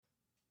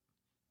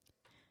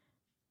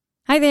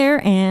Hi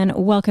there, and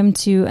welcome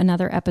to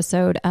another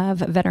episode of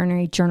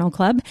Veterinary Journal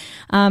Club.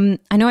 I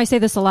know I say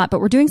this a lot,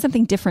 but we're doing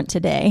something different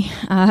today.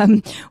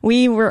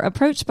 We were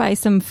approached by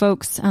some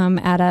folks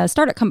at a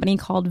startup company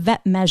called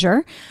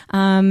VetMeasure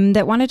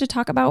that wanted to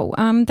talk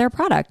about their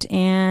product,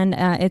 and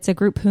it's a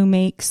group who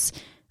makes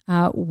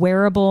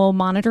wearable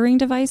monitoring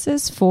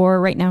devices for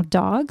right now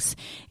dogs.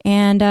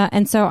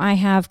 And so I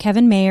have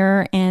Kevin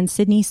Mayer and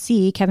Sydney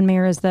See. Kevin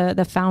Mayer is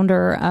the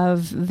founder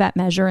of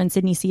VetMeasure, and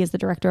Sydney See is the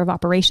director of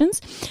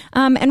operations.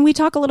 And we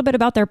talk a little bit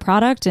about their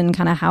product and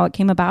kind of how it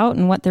came about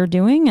and what they're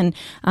doing.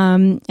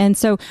 And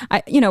so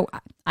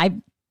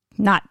I'm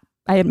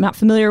not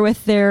familiar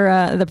with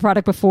the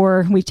product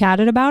before we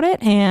chatted about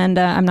it, and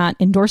I'm not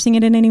endorsing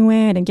it in any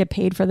way. I didn't get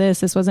paid for this.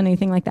 This wasn't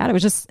anything like that. It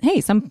was just,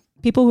 hey, some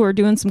people who are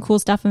doing some cool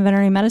stuff in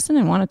veterinary medicine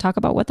and want to talk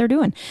about what they're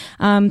doing.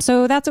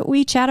 So that's what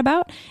we chat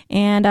about,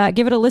 and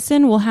give it a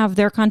listen. We'll have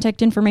their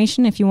contact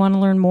information if you want to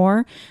learn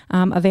more,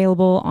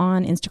 available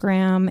on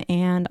Instagram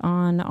and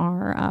on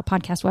our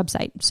podcast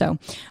website. So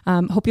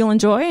hope you'll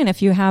enjoy. And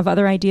if you have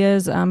other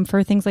ideas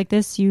for things like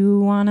this you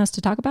want us to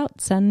talk about,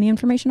 send the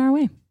information our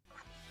way.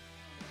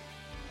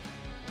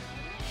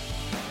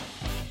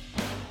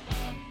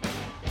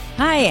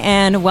 Hi,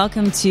 and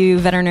welcome to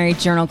Veterinary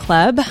Journal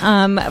Club.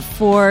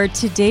 For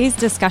today's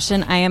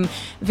discussion, I am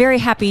very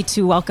happy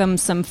to welcome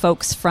some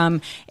folks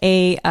from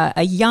a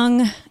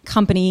young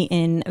company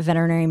in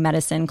veterinary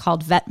medicine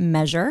called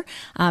VetMeasure.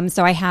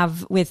 So I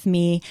have with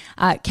me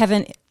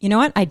Kevin. You know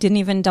what? I didn't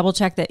even double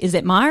check that. Is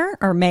it Mayer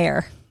or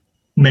Mayer?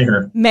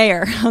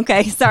 Mayer.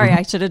 Okay. Sorry.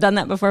 I should have done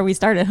that before we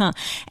started, huh?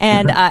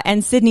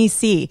 And Sydney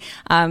See.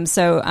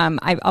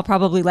 I'll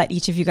probably let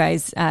each of you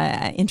guys,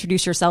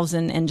 introduce yourselves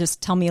and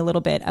just tell me a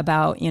little bit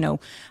about,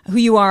 who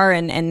you are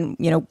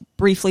and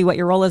briefly what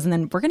your role is. And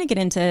then we're going to get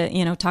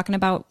into, talking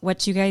about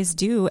what you guys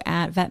do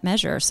at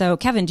VetMeasure. So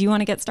Kevin, do you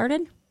want to get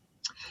started?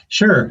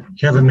 Sure.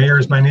 Kevin Mayer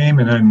is my name,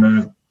 and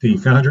I'm the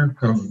founder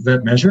of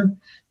VetMeasure.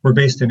 We're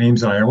based in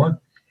Ames, Iowa.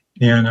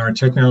 And our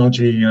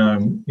technology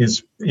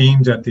is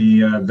aimed at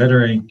the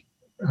veterinary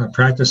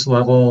practice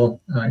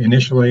level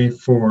initially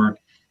for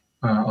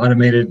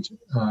automated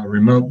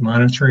remote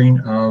monitoring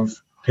of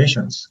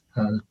patients,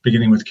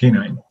 beginning with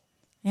canine.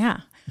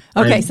 Yeah.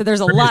 Okay. So there's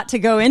a lot to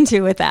go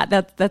into with that.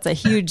 That's a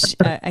huge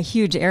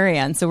huge area,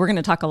 and so we're going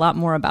to talk a lot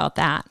more about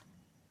that.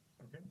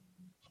 Okay.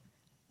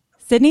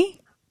 Sydney,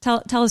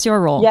 tell us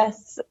your role.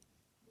 Yes.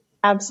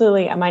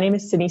 Absolutely. My name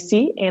is Sydney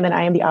See, and then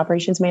I am the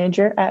operations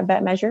manager at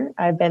VetMeasure.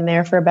 I've been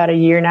there for about a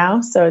year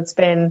now, so it's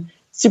been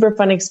super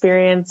fun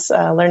experience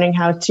learning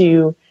how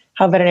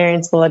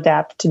veterinarians will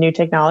adapt to new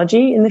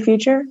technology in the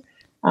future.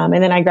 And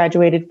then I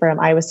graduated from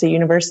Iowa State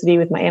University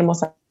with my animal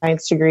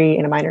science degree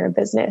and a minor in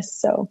business.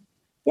 So,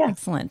 yeah.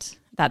 Excellent.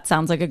 That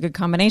sounds like a good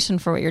combination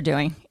for what you're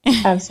doing.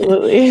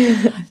 Absolutely.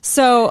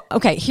 So,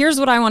 okay, here's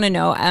what I want to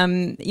know.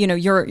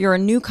 You're a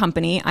new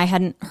company. I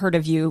hadn't heard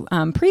of you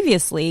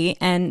previously.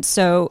 And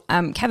so,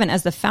 Kevin,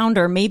 as the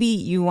founder, maybe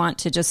you want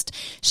to just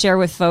share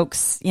with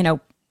folks,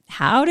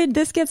 how did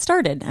this get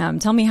started?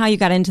 Tell me how you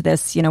got into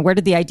this. Where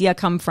did the idea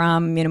come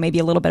from? Maybe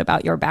a little bit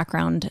about your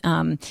background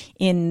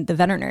in the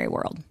veterinary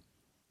world.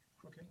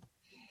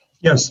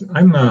 Yes,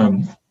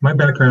 my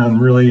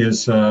background really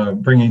is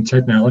bringing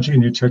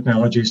new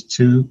technologies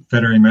to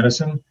veterinary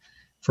medicine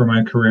for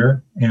my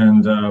career.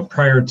 And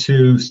prior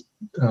to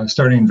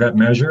starting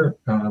VetMeasure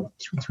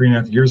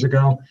 3.5 years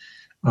ago,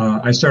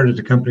 I started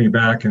a company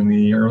back in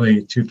the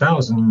early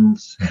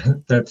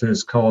 2000s that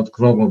is called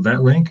Global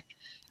VetLink,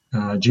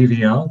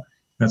 GVL.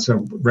 That's a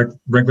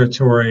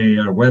regulatory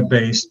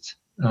web-based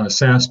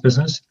SaaS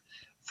business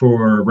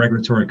for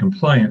regulatory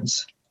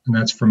compliance. And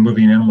that's for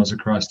moving animals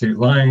across state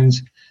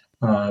lines,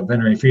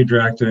 veterinary feed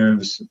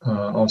directives,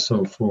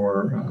 also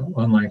for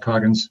online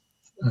Coggins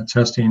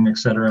testing, et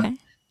cetera, okay.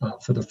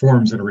 For the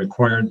forms that are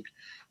required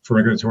for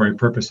regulatory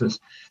purposes.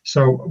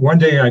 So one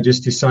day I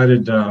just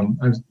decided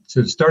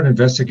to start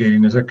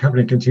investigating as the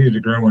company continued to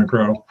grow and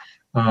grow.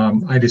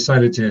 I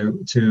decided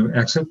to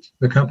exit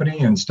the company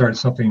and start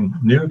something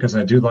new because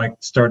I do like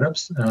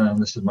startups.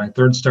 This is my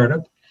third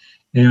startup.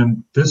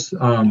 And this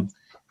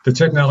the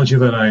technology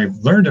that I've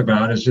learned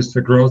about is just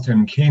the growth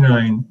in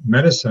canine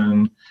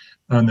medicine.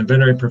 On the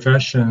veterinary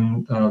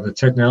profession, the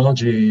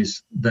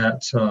technologies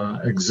that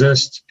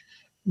exist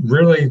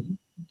really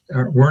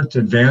weren't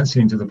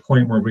advancing to the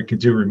point where we could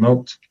do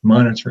remote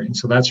monitoring.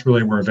 So that's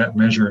really where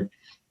VetMeasure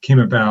came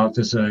about,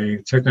 as a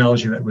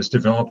technology that was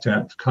developed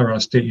at Colorado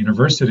State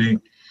University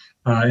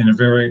in a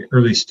very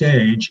early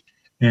stage.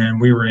 And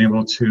we were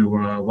able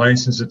to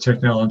license the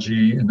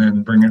technology and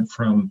then bring it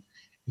from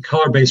a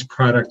collar-based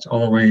product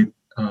all the way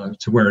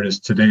to where it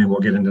is today. And we'll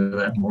get into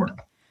that more.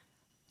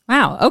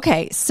 Wow.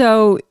 Okay.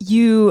 So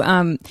you,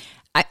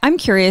 I'm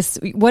curious,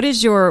 what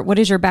is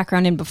your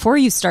background in before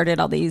you started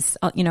all these,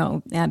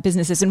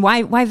 businesses, and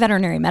why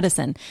veterinary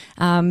medicine?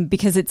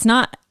 Because it's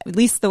not, at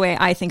least the way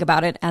I think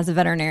about it as a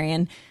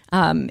veterinarian.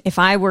 If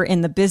I were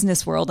in the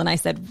business world and I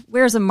said,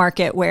 where's a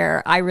market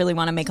where I really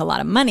want to make a lot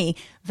of money,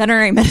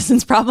 veterinary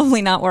medicine's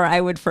probably not where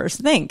I would first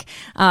think.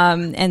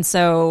 And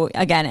so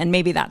again, and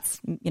maybe that's,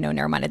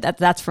 never mind,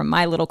 that's from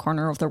my little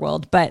corner of the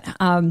world, but,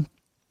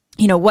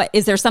 what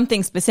is there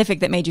something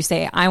specific that made you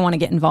say, I want to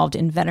get involved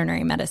in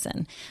veterinary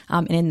medicine,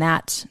 and in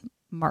that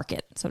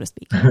market, so to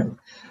speak?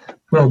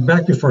 Well,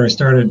 back before I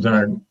started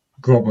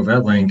Global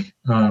VetLink,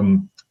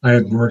 I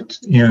had worked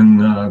in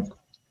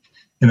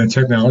the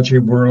technology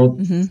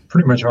world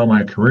pretty much all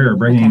my career,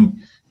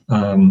 bringing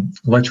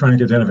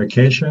electronic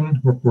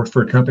identification. Worked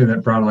for a company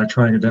that brought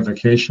electronic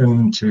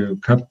identification to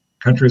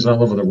countries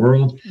all over the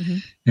world.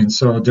 And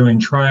so doing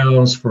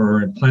trials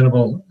for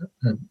implantable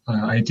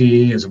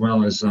ID as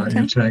well as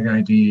AirTag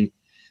ID.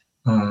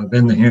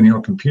 Then the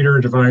handheld computer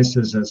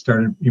devices that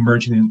started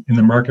emerging in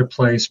the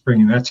marketplace,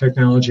 bringing that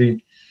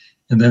technology,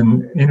 and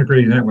then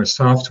integrating that with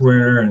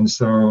software. And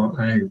so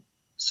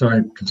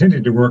I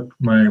continued to work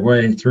my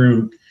way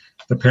through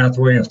the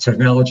pathway of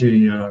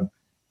technology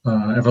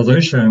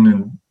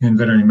evolution in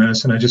veterinary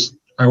medicine.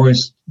 I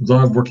always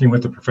loved working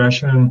with the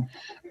profession.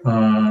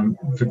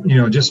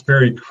 Just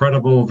very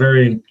credible,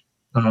 very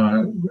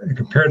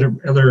compared to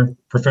other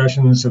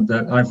professions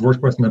that I've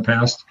worked with in the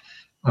past.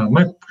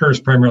 My career's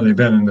primarily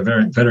been in the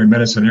veterinary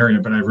medicine area,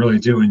 but I really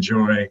do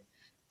enjoy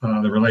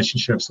the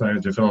relationships that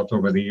I've developed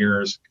over the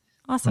years.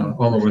 Awesome.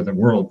 All over the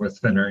world with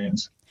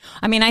veterinarians.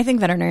 I mean, I think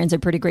veterinarians are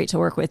pretty great to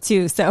work with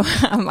too. So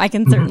I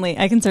can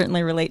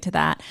certainly relate to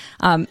that.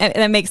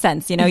 That makes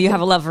sense. You have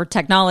a love for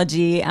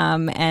technology,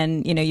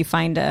 and you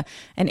find an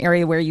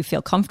area where you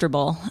feel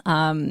comfortable,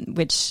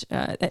 which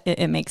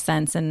it makes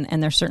sense.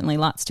 And there's certainly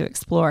lots to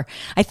explore.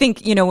 I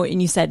think when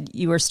you said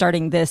you were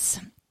starting this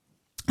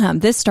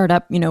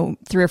startup,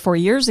 3 or 4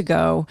 years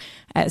ago,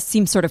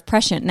 seems sort of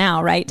prescient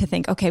now, right? To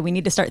think, okay, we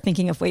need to start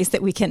thinking of ways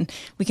that we can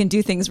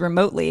do things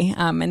remotely.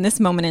 In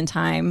this moment in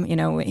time,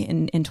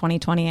 in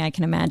 2020, I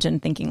can imagine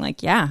thinking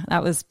like, yeah,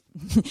 that was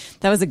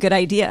a good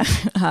idea.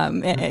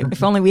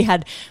 If only we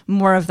had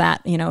more of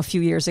that, a few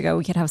years ago,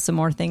 we could have some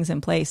more things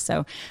in place.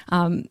 So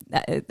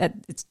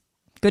it's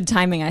good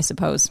timing, I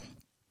suppose.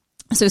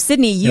 So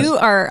Sydney, you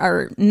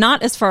are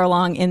not as far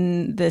along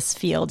in this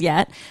field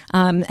yet,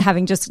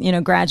 having just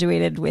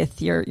graduated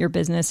with your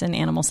business and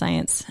animal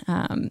science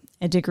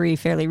a degree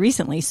fairly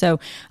recently. So,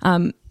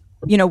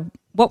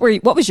 what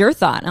was your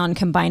thought on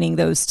combining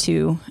those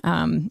two,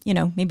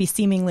 maybe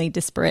seemingly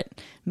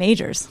disparate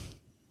majors?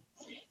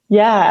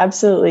 Yeah,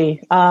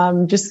 absolutely.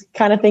 Just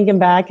kind of thinking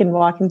back and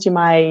walking to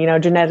my,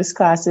 genetics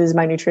classes,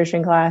 my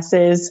nutrition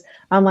classes,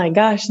 I'm like,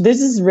 gosh,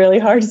 this is really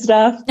hard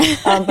stuff.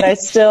 But I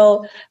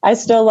still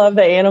love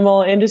the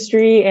animal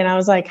industry. And I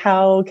was like,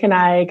 how can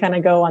I kind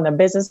of go on the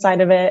business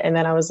side of it? And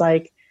then I was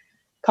like,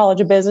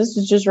 College of Business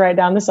is just right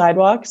down the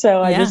sidewalk.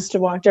 So I just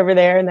walked over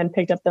there and then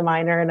picked up the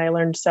minor, and I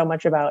learned so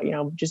much about,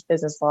 just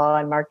business law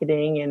and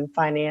marketing and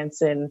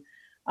finance and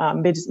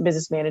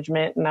business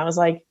management. And I was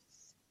like,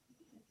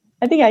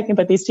 I think I can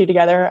put these two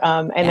together.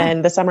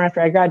 Then the summer after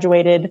I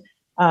graduated,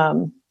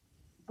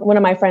 one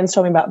of my friends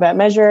told me about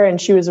VetMeasure, and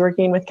she was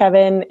working with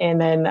Kevin,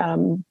 and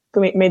then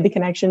made the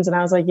connections. And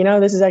I was like,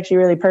 this is actually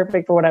really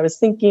perfect for what I was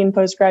thinking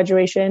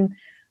post-graduation.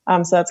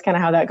 So that's kind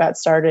of how that got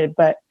started.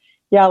 But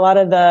yeah, a lot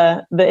of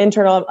the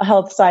internal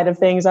health side of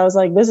things, I was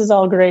like, this is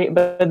all great,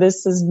 but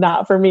this is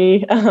not for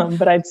me.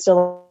 But I'd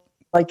still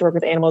like to work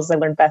with animals. I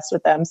learned best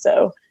with them.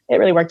 So it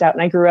really worked out.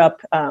 And I grew up,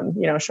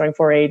 showing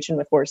 4-H and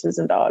with horses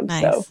and dogs.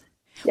 Nice. So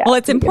yeah, well,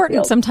 it's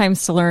important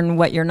sometimes to learn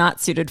what you're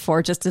not suited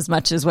for just as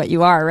much as what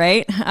you are,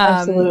 right?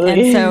 Absolutely.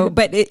 And so,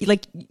 but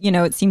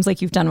it seems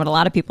like you've done what a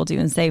lot of people do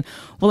and say,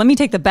 well, let me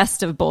take the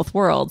best of both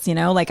worlds.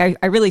 I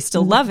really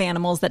still love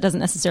animals. That doesn't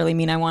necessarily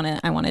mean I want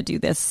to do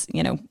this.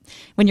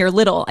 When you're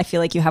little, I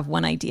feel like you have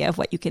one idea of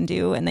what you can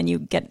do, and then you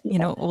get,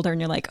 older and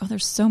you're like, oh,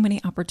 there's so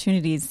many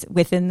opportunities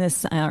within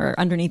this or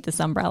underneath this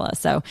umbrella.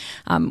 So,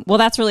 well,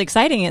 that's really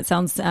exciting. It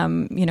sounds,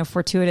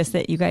 fortuitous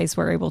that you guys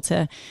were able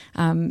to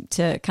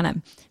kind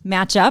of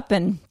match up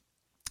and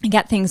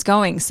get things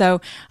going.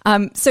 So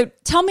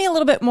tell me a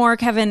little bit more,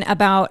 Kevin,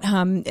 about,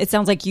 it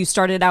sounds like you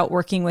started out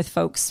working with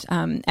folks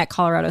at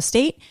Colorado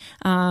State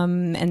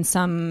and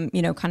some,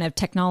 kind of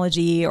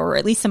technology or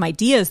at least some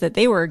ideas that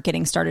they were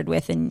getting started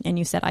with. And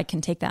you said, I can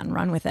take that and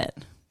run with it.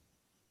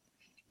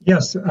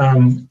 Yes.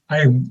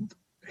 I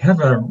have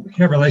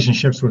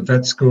relationships with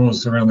vet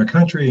schools around the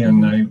country,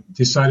 and I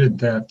decided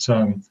that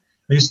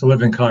I used to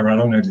live in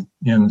Colorado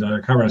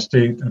and Colorado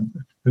State. I've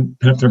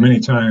been up there many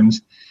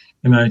times.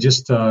 And I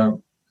just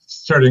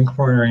started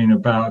inquiring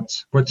about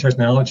what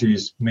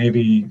technologies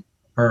maybe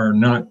are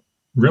not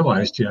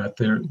realized yet.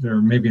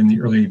 They're maybe in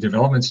the early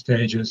development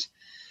stages,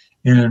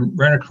 and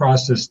ran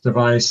across this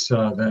device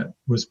that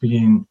was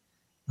being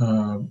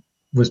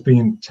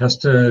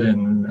tested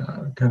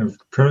and kind of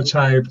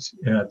prototyped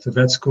at the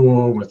vet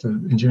school with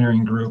the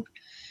engineering group.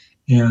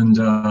 And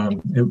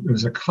it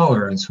was a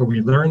collar. And so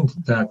we learned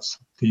that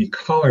the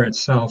collar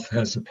itself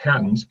has a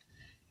patent,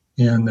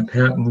 and the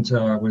patent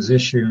was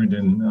issued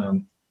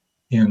in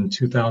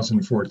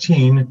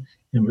 2014.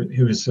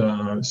 It was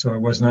so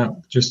it was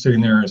not just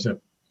sitting there as a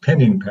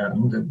pending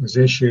patent. It was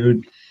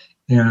issued,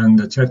 and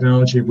the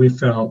technology we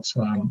felt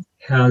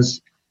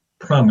has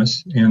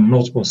promise in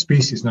multiple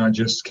species, not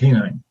just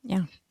canine.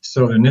 Yeah.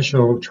 So the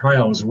initial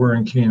trials were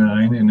in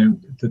canine,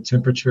 and the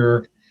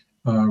temperature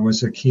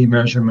was a key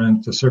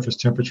measurement. The surface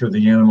temperature of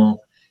the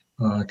animal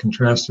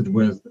contrasted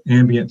with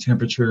ambient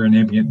temperature and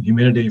ambient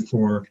humidity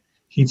for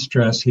heat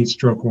stress, heat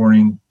stroke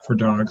warning for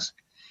dogs.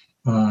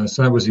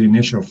 So that was the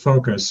initial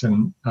focus.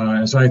 And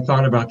as I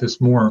thought about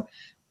this more,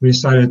 we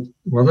decided,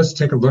 well, let's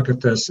take a look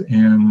at this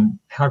and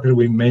how could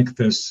we make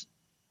this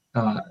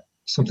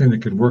something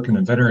that could work in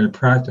a veterinary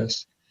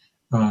practice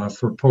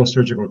for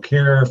post-surgical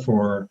care,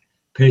 for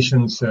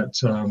patients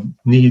that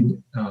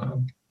need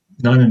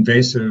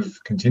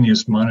non-invasive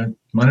continuous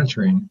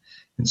monitoring.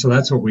 And so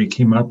that's what we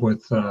came up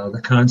with,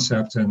 the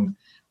concept, and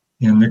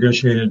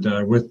negotiated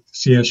with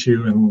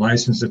CSU and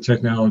licensed the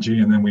technology,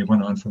 and then we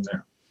went on from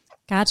there.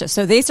 Gotcha.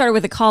 So they started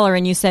with a collar,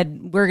 and you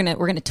said we're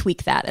gonna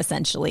tweak that.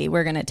 Essentially,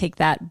 we're gonna take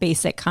that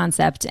basic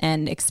concept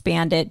and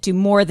expand it, do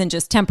more than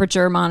just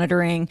temperature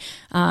monitoring,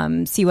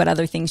 see what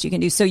other things you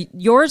can do. So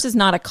yours is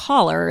not a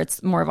collar;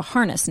 it's more of a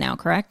harness now,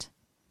 correct?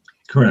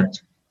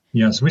 Correct.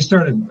 Yes, we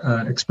started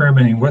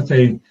experimenting with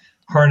a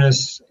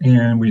harness,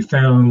 and we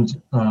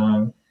found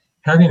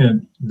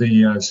having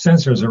the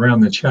sensors around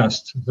the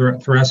chest, the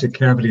thoracic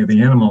cavity of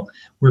the animal,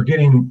 we're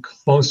getting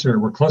closer.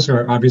 We're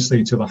closer,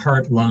 obviously, to the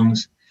heart,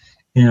 lungs.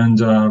 And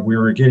we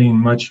were getting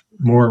much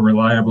more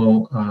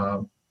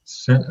reliable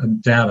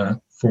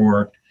data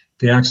for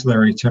the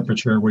axillary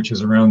temperature, which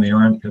is around the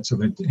armpits of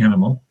the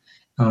animal.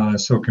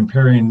 So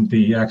comparing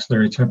the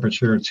axillary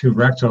temperature to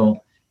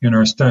rectal in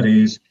our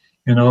studies,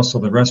 and also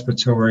the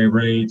respiratory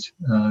rate,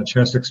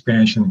 chest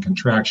expansion,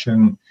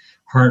 contraction,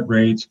 heart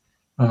rate,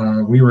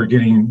 we were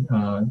getting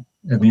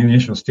at the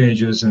initial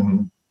stages.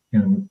 And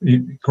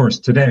of course,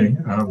 today,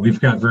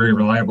 we've got very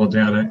reliable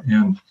data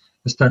and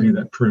a study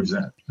that proves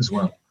that as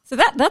well. So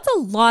that's a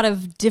lot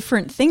of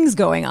different things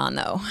going on,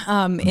 though,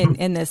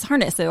 in this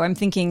harness. So I'm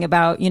thinking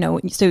about,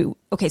 so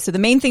the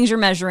main things you're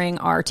measuring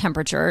are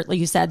temperature. Like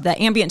you said, the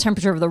ambient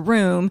temperature of the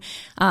room,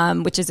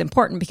 which is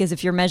important because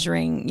if you're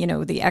measuring,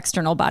 the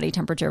external body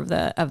temperature of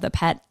the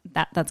pet,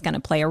 that's going to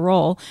play a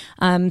role.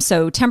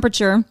 So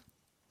temperature.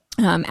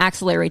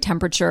 Axillary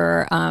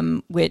temperature,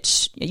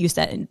 which you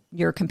said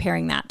you're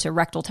comparing that to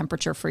rectal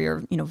temperature for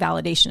your,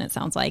 validation, it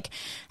sounds like,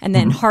 and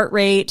then heart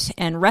rate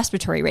and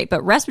respiratory rate.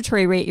 But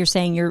respiratory rate, you're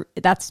saying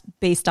that's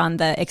based on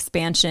the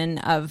expansion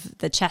of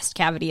the chest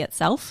cavity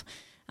itself.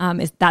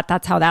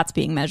 That's how that's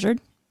being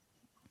measured?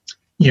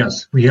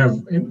 Yes, we have.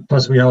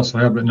 Plus, we also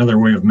have another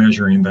way of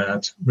measuring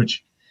that,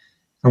 which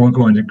I won't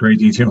go into great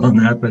detail on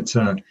that, but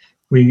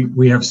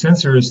we have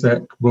sensors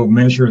that will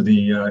measure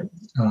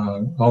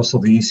also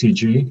the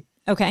ECG.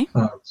 Okay.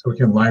 So we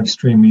can live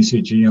stream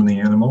ECG on the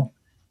animal.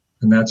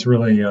 And that's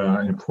really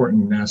an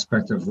important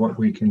aspect of what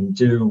we can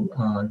do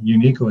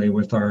uniquely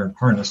with our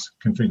harness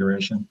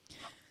configuration.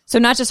 So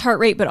not just heart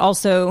rate, but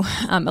also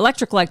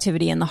electrical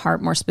activity in the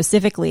heart more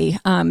specifically.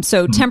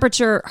 So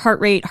temperature, heart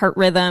rate, heart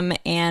rhythm,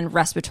 and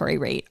respiratory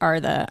rate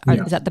is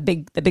that the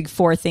big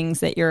four things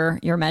that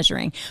you're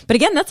measuring. But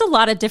again, that's a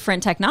lot of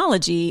different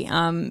technology,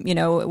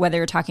 whether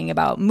you're talking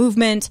about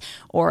movement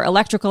or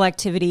electrical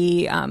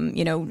activity,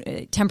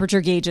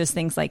 temperature gauges,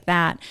 things like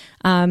that.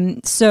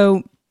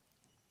 So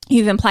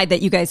you've implied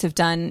that you guys have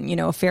done,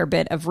 a fair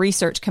bit of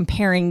research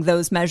comparing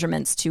those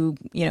measurements to,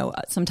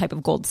 some type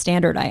of gold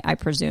standard, I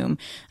presume,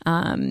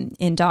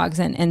 in dogs.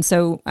 And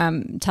so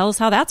tell us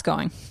how that's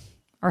going,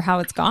 or how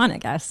it's gone, I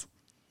guess.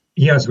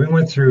 Yes, we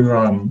went through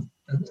a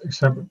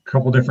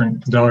couple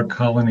different dog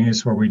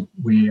colonies where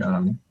we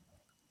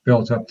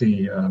built up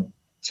the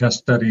test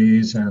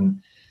studies,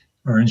 and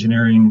our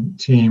engineering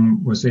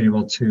team was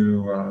able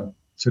to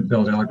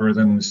build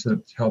algorithms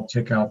that help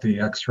take out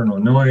the external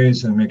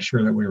noise and make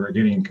sure that we were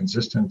getting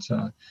consistent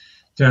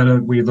data.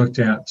 We looked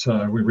at,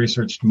 we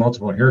researched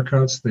multiple hair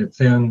coats, the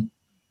thin,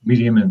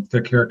 medium, and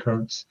thick hair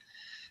coats,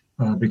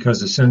 because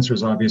the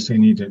sensors obviously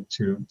needed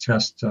to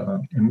test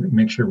and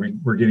make sure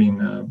we're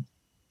getting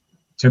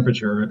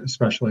temperature,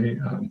 especially.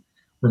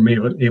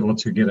 We're able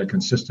to get a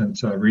consistent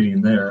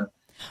reading there.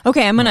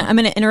 Okay, I'm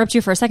gonna interrupt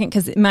you for a second,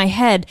 because in my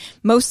head,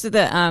 most of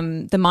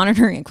the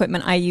monitoring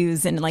equipment I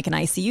use in like an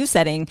ICU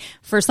setting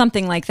for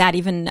something like that,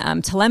 even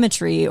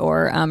telemetry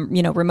or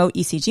remote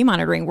ECG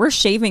monitoring, we're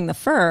shaving the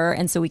fur,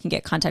 and so we can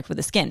get contact with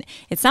the skin.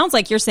 It sounds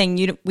like you're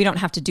saying we don't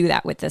have to do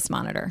that with this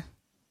monitor.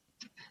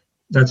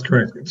 That's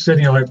correct,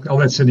 Sydney. I'll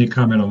let Sydney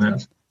comment on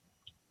that.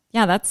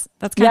 Yeah, that's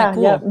kind of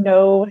cool. Yeah,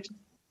 no.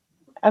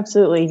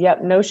 Absolutely.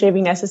 Yep. No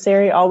shaving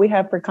necessary. All we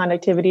have for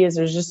conductivity is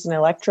there's just an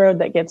electrode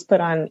that gets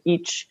put on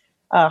each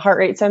heart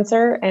rate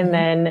sensor, and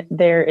then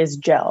there is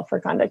gel for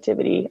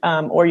conductivity.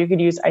 Or you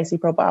could use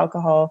isopropyl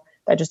alcohol.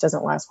 That just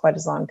doesn't last quite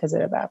as long because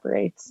it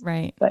evaporates.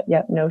 Right. But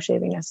yep, no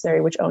shaving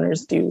necessary, which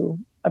owners do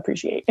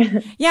appreciate.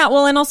 Yeah.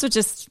 Well, and also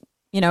just,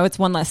 it's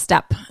one less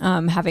step,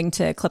 having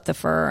to clip the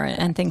fur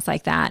and things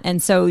like that.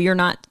 And so you're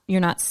not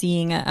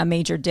seeing a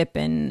major dip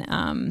in,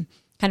 kind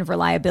of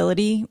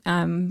reliability,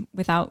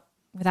 without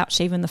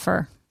shaving the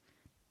fur.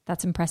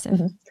 That's impressive.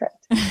 Mm-hmm,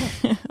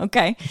 correct.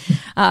 Okay.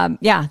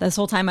 Yeah. This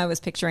whole time I was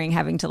picturing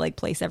having to like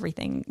place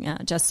everything,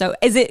 just so.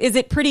 Is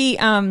it pretty,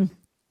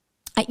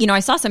 I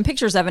saw some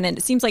pictures of it and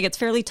it seems like it's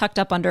fairly tucked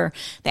up under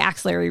the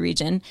axillary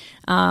region.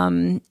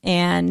 Is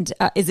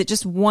it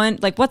just one,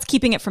 like what's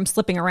keeping it from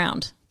slipping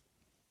around?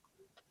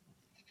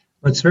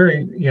 It's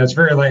very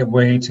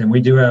lightweight, and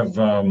we do have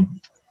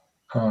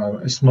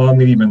a small,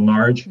 medium, and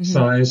large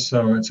size.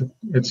 So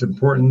it's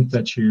important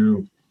that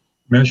you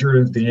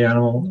measure the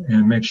animal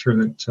and make sure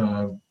that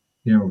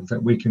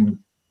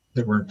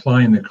that we're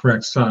applying the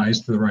correct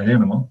size to the right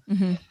animal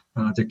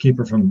to keep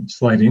her from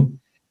sliding.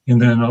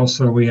 And then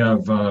also we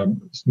have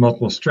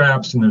multiple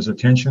straps, and there's a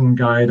tension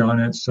guide on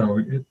it, so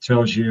it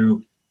tells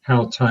you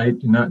how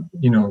tight, not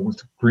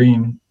with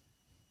green,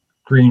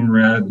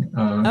 red.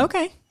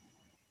 Okay.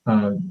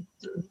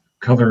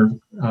 Color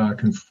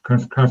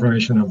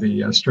confirmation of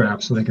the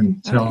strap, so they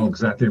can tell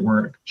exactly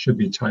where it should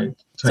be tight.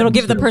 So it'll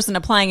give the person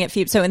applying it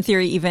feet. So in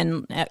theory,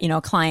 even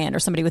a client or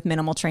somebody with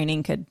minimal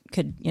training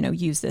could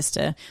use this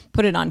to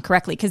put it on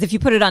correctly. Because if you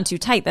put it on too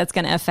tight, that's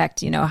going to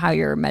affect how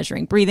you're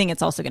measuring breathing.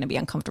 It's also going to be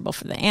uncomfortable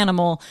for the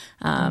animal.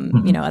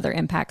 Other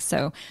impacts.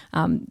 So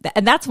and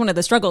that's one of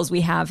the struggles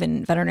we have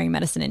in veterinary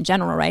medicine in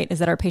general, right? Is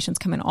that our patients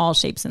come in all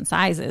shapes and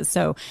sizes.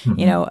 So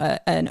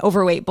an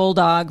overweight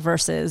bulldog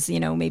versus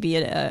maybe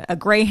a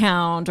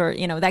greyhound, or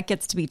that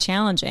gets to be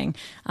challenging.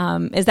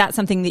 Is that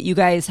something that you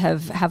guys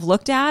have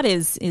looked at?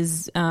 Is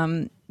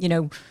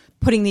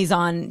putting these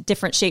on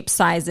different shapes,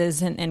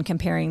 sizes, and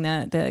comparing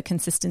the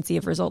consistency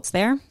of results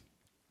there?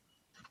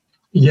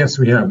 Yes,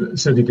 we have.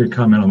 Sydney could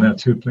comment on that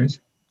too, please.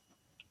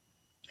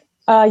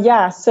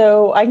 Yeah,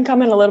 so I can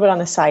comment a little bit on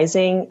the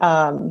sizing.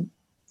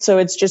 So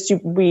it's just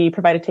we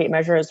provide a tape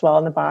measure as well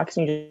in the box,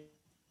 and you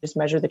just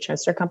measure the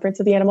chest circumference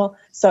of the animal.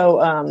 So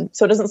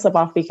it doesn't slip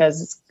off,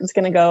 because it's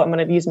going to go. I'm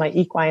going to use my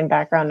equine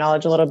background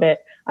knowledge a little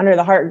bit under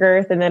the heart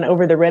girth and then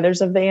over the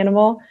withers of the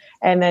animal.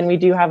 And then we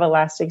do have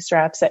elastic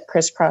straps that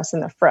crisscross in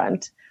the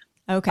front.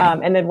 Okay.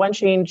 And then one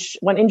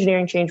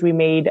engineering change we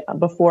made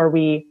before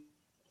we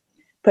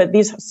put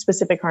these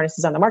specific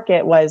harnesses on the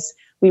market was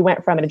we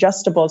went from an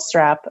adjustable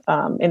strap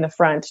in the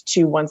front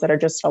to ones that are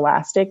just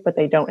elastic, but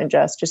they don't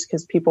adjust, just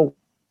because people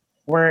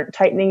weren't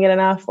tightening it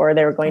enough, or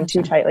they were going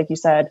too tight, like you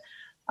said.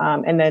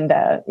 And then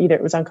either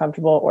it was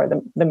uncomfortable, or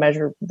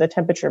the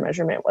temperature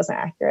measurement wasn't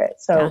accurate.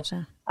 So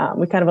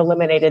we kind of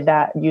eliminated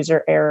that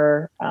user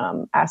error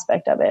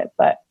aspect of it.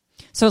 But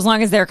so as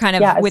long as they're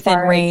kind of within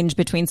range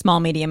between small,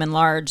 medium, and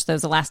large,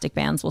 those elastic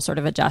bands will sort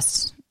of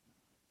adjust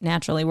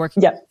naturally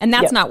working. Yep. And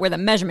that's not where the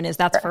measurement is.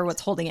 That's for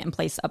what's holding it in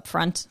place up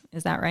front.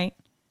 Is that right?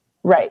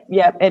 Right.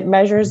 Yep. It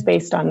measures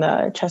based on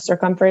the chest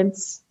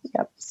circumference.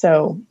 Yep.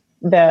 So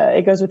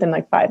it goes within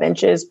like 5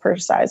 inches per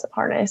size of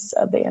harness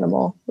of the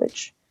animal,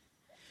 which.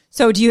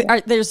 So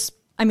there's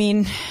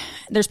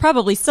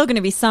probably still going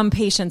to be some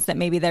patients that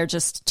maybe they're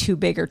just too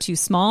big or too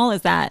small.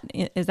 Is that,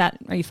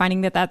 are you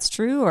finding that that's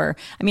true? Or,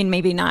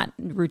 maybe not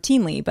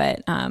routinely,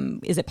 but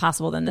is it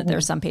possible then that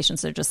there's some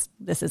patients that are just,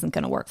 this isn't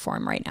going to work for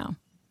them right now?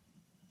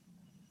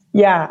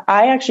 Yeah,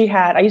 I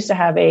used to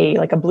have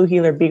a blue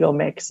heeler beagle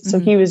mix. So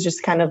he was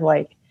just kind of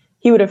like,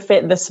 he would have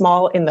fit the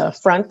small in the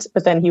front,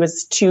 but then he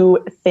was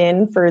too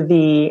thin for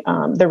the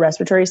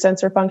respiratory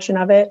sensor function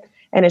of it.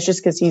 And it's just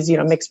because he's,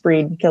 mixed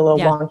breed, get a little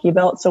wonky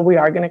built. So we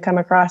are going to come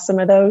across some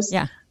of those.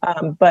 Yeah.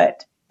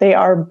 But they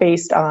are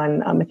based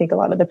on, I think, a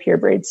lot of the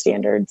purebred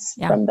standards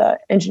from the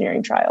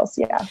engineering trials.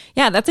 Yeah.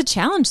 Yeah, that's a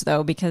challenge,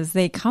 though, because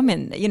they come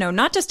in,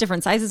 not just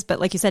different sizes,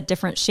 but like you said,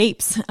 different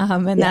shapes.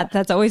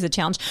 That's always a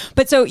challenge.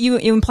 But so you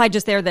implied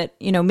just there that,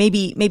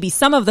 maybe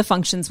some of the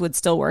functions would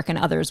still work and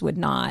others would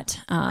not.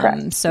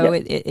 So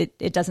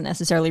it doesn't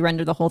necessarily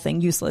render the whole thing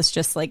useless,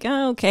 just like,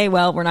 oh, okay,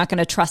 well, we're not going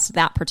to trust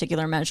that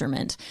particular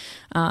measurement.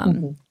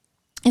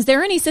 Is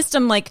there any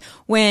system like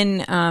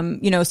when,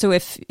 so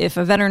if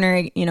a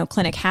veterinary,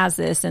 clinic has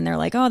this and they're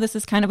like, oh, this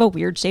is kind of a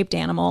weird shaped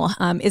animal.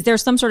 Is there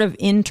some sort of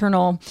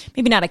internal,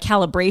 maybe not a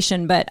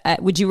calibration, but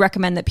would you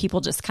recommend that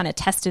people just kind of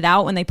test it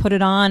out when they put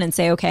it on and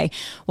say, okay,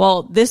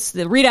 well, the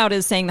readout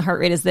is saying the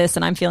heart rate is this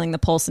and I'm feeling the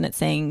pulse and it's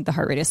saying the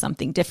heart rate is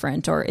something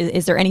different? Or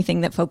is there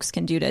anything that folks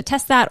can do to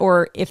test that?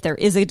 Or if there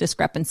is a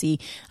discrepancy,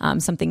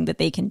 something that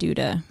they can do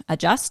to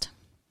adjust?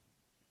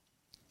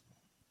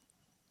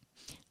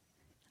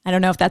 I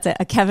don't know if that's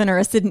a Kevin or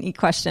a Sydney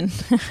question.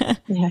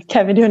 Yeah,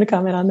 Kevin, do you want to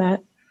comment on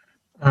that?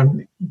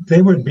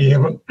 They would be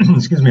able,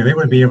 they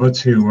would be able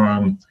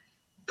to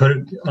put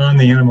it on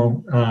the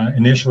animal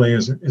initially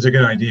is a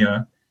good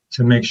idea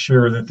to make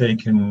sure that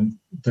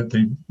that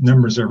the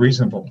numbers are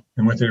reasonable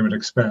and what they would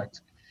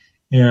expect.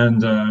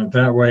 And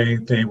that way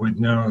they would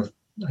know,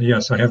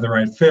 yes, I have the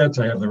right fit,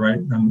 I have the right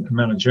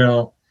amount of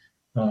gel,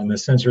 the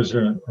sensors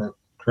are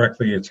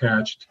correctly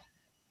attached,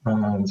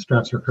 the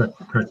straps are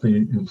correctly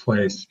in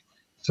place.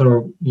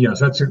 So yes,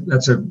 that's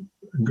a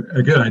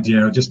a good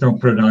idea. Just don't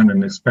put it on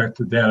and expect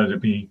the data to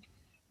be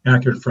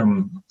accurate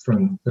from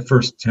the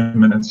first 10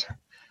 minutes,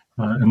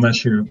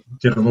 unless you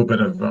did a little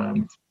bit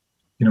of,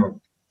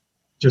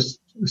 just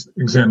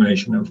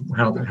examination of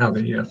how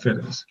the fit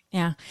is.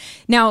 Yeah.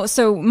 Now,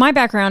 so my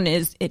background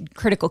is in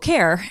critical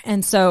care.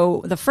 And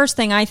so the first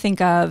thing I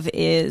think of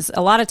is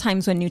a lot of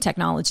times when new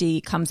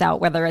technology comes out,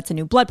 whether it's a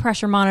new blood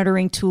pressure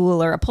monitoring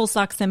tool or a pulse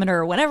oximeter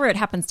or whatever it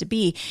happens to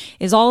be,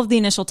 is all of the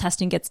initial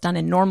testing gets done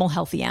in normal,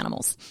 healthy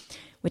animals,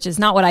 which is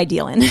not what I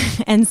deal in.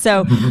 And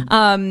so,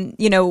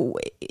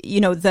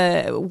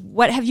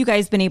 what have you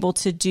guys been able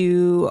to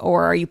do,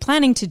 or are you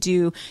planning to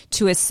do,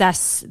 to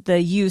assess the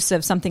use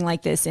of something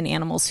like this in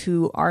animals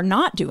who are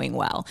not doing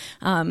well?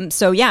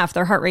 If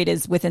their heart rate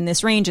is within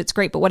this range, it's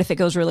great. But what if it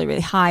goes really,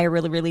 really high or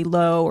really, really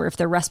low, or if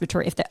their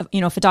respiratory,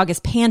 if a dog is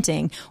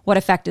panting, what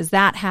effect does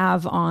that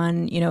have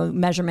on,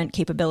 measurement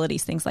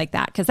capabilities, things like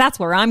that? Because that's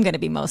where I'm going to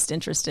be most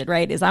interested,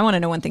 right? Is I want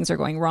to know when things are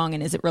going wrong,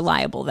 and is it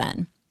reliable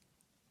then?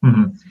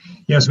 Mm-hmm.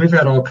 Yes, we've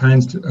had all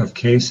kinds of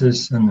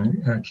cases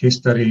and case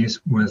studies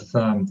with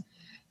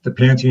the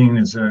panting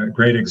is a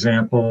great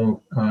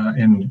example.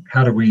 And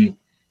how do we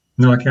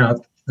knock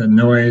out the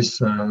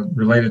noise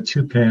related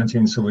to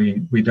panting so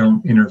we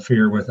don't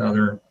interfere with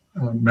other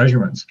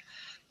measurements?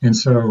 And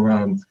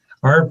so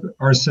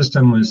our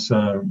system was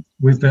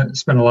we've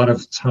spent a lot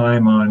of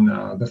time on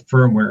the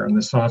firmware and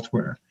the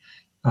software.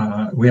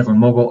 We have a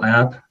mobile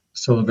app,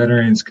 so the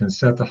veterinarians can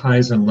set the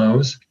highs and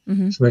lows,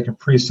 so they can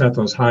preset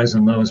those highs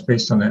and lows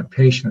based on that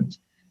patient,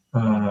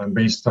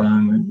 based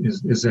on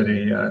is it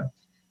a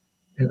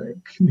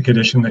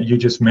condition that you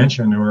just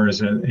mentioned, or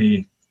is it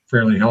a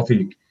fairly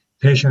healthy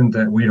patient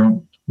that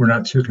we're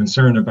not too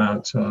concerned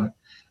about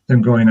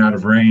them going out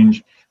of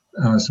range,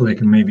 so they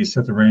can maybe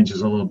set the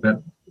ranges a little bit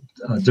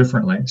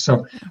differently.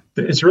 So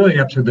it's really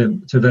up to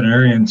the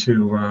veterinarian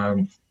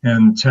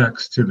and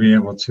techs to be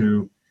able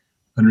to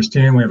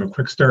understand. We have a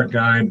quick start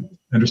guide,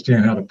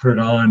 understand how to put it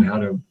on,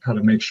 how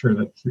to make sure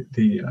that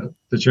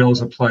the gel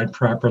is applied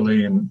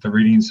properly and the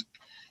readings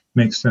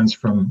make sense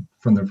from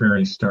the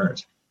very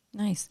start.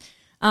 Nice.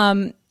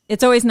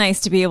 It's always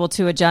nice to be able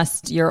to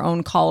adjust your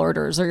own call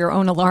orders or your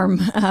own alarm,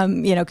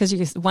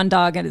 because one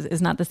dog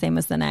is not the same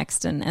as the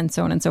next, and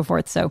so on and so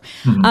forth. So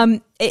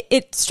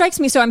it strikes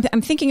me. So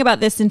I'm thinking about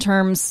this in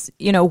terms,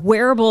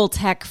 wearable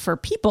tech for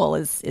people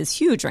is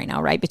huge right now,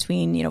 right?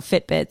 Between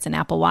Fitbits and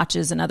Apple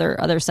Watches and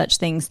other such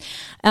things.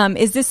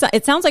 Is this?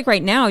 It sounds like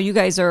right now you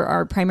guys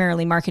are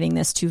primarily marketing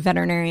this to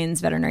veterinarians,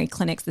 veterinary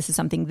clinics. This is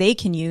something they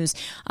can use.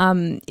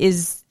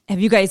 Have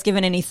you guys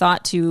given any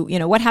thought to,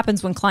 what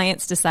happens when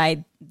clients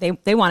decide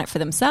they want it for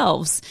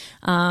themselves?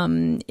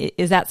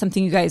 Is that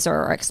something you guys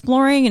are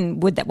exploring,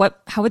 and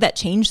how would that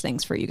change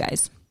things for you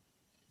guys?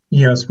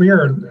 Yes, we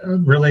are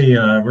really,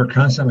 we're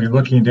constantly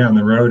looking down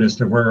the road as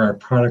to where our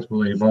product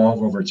will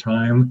evolve over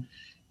time.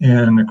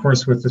 And of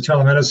course, with the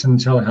telemedicine,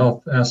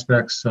 telehealth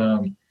aspects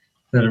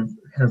that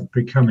have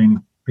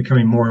becoming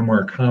more and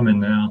more common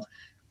now,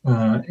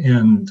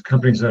 and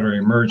companies that are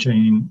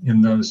emerging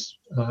in those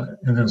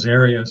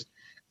areas,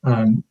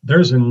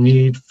 there's a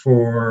need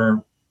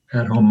for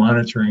at-home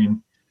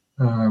monitoring.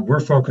 We're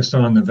focused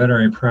on the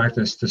veterinary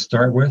practice to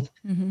start with,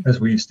 as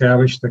we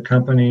establish the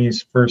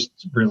company's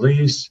first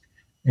release,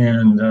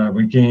 and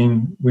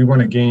we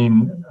want to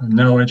gain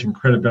knowledge and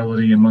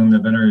credibility among the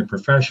veterinary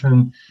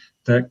profession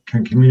that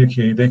can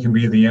communicate. They can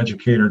be the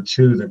educator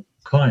to the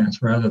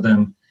clients rather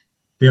than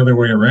the other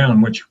way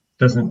around, which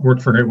doesn't work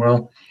very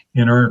well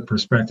in our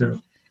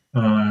perspective.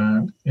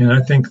 And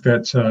I think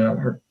that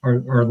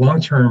our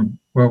long-term,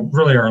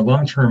 our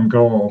long-term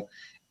goal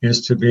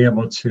is to be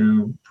able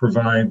to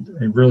provide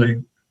a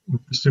really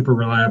super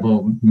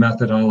reliable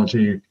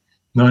methodology,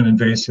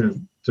 non-invasive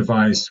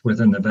device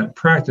within the vet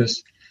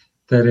practice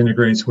that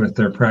integrates with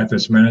their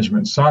practice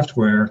management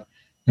software.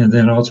 And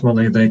then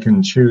ultimately they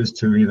can choose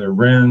to either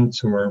rent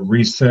or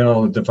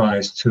resell a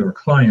device to a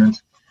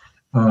client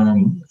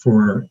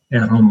for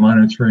at-home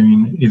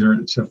monitoring. Either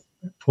it's a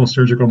full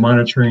surgical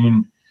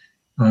monitoring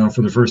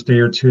for the first day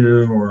or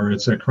two, or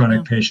it's a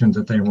chronic patient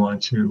that they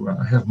want to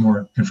have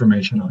more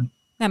information on.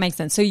 That makes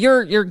sense. So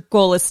your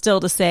goal is still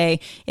to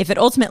say, if it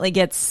ultimately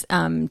gets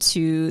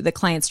to the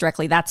clients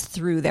directly, that's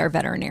through their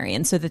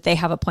veterinarian, so that they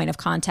have a point of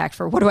contact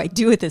for what do I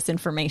do with this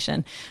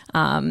information,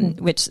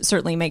 which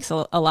certainly makes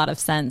a lot of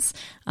sense.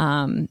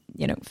 From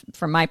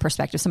my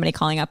perspective, somebody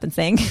calling up and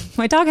saying,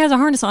 my dog has a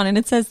harness on and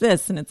it says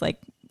this, and it's like,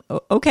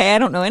 okay, I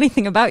don't know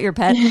anything about your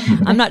pet.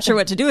 I'm not sure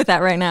what to do with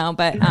that right now.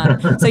 But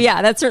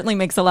that certainly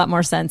makes a lot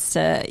more sense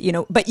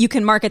to, but you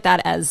can market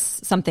that as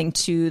something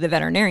to the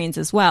veterinarians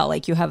as well.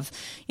 Like you have,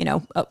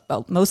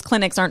 most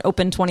clinics aren't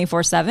open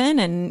 24/7,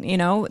 and,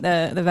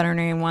 the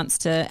veterinarian wants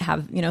to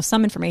have,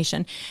 some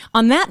information.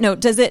 On that note,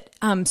 does it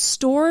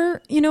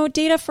store,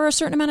 data for a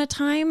certain amount of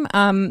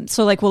time?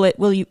 So like,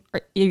 are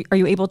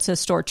you able to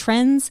store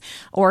trends,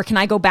 or can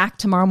I go back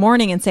tomorrow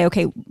morning and say,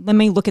 okay, let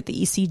me look at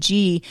the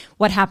ECG,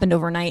 what happened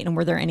overnight, and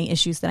were there any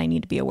issues that I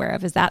need to be aware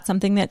of? Is that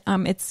something that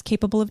it's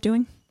capable of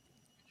doing?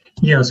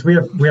 Yes, we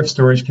have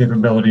storage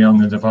capability on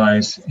the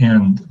device,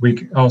 and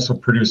we also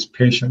produce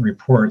patient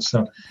reports.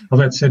 So I'll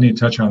let Sydney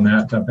touch on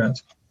that a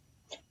bit.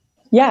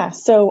 Yeah,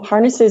 so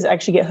harnesses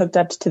actually get hooked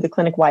up to the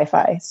clinic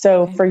Wi-Fi.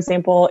 So, for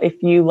example,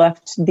 if you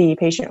left the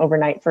patient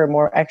overnight for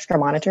more extra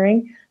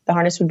monitoring, the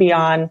harness would be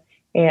on,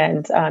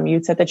 and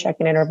you'd set the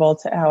check-in interval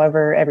to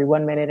however every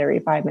 1 minute, every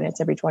 5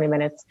 minutes, every 20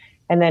 minutes.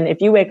 And then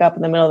if you wake up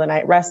in the middle of the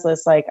night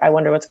restless, like, I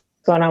wonder what's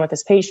going on with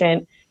this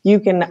patient, you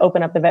can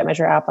open up the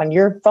VetMeasure app on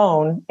your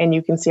phone, and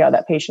you can see how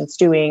that patient's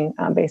doing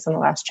based on the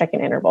last check-in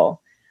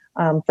interval.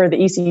 For the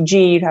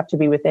ECG, you'd have to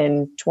be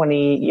within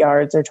 20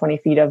 yards or 20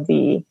 feet of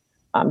the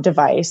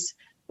device,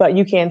 but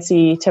you can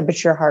see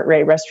temperature, heart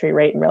rate, respiratory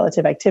rate, and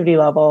relative activity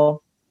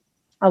level,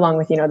 along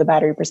with, the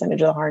battery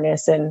percentage of the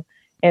harness and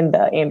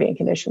the ambient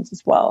conditions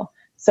as well.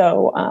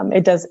 So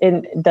it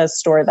does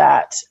store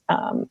that.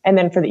 And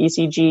then for the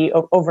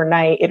ECG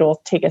overnight, it'll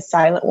take a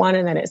silent one,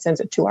 and then it sends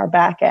it to our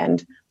back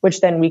end,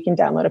 which then we can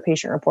download a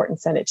patient report and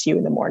send it to you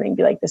in the morning.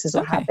 Be like, this is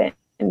what happened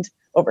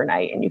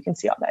overnight, and you can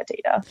see all that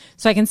data.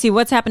 So I can see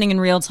what's happening in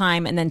real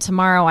time, and then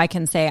tomorrow I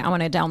can say I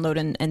want to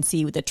download and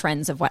see the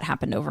trends of what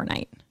happened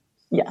overnight.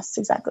 Yes,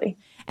 exactly.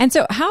 And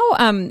so how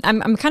I'm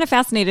kind of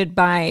fascinated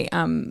by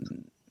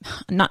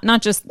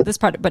not just this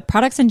product, but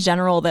products in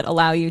general that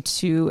allow you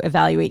to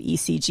evaluate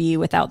ECG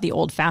without the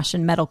old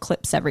fashioned metal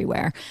clips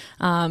everywhere.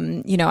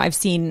 I've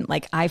seen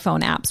like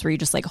iPhone apps where you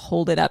just like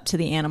hold it up to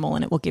the animal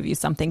and it will give you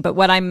something. But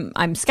what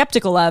I'm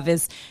skeptical of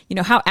is,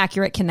 how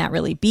accurate can that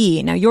really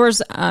be? Now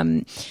yours,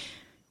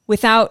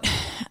 without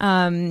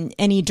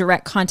any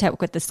direct contact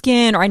with the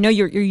skin, or I know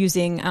you're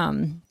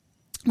using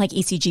like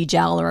ECG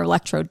gel or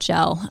electrode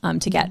gel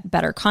to get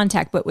better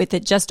contact, but with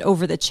it just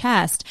over the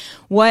chest,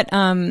 what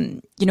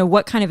kind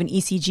of an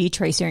ECG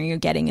tracer are you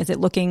getting? Is it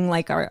looking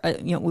like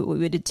what we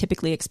would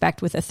typically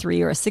expect with a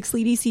 3 or a 6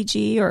 lead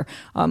ECG, or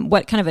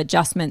what kind of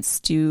adjustments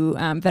do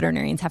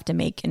veterinarians have to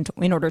make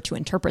in order to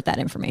interpret that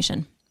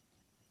information?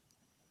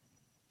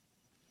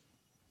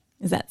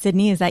 Is that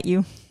Sydney? Is that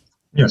you?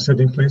 Yeah,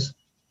 Sydney, please.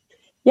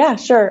 Yeah,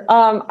 sure.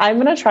 I'm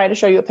going to try to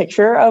show you a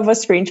picture of a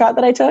screenshot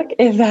that I took,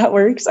 if that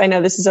works. I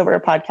know this is over a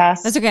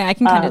podcast. That's okay. I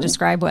can kind of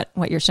describe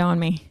what you're showing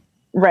me.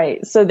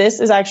 Right. So this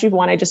is actually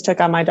one I just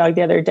took on my dog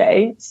the other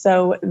day.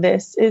 So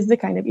this is the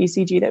kind of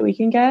ECG that we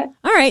can get.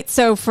 All right.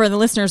 So for the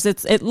listeners,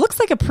 it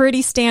looks like a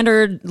pretty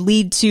standard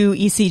lead 2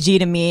 ECG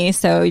to me.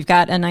 So you've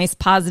got a nice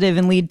positive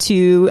and lead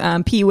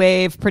 2 P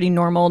wave, pretty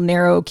normal,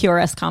 narrow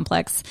QRS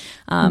complex.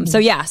 So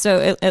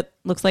it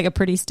looks like a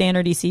pretty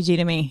standard ECG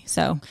to me.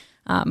 So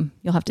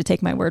you'll have to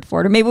take my word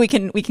for it, or maybe we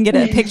can get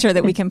a picture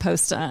that we can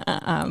post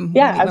when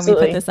we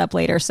put this up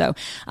later. So,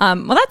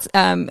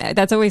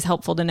 that's always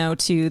helpful to know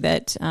too,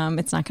 that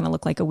it's not going to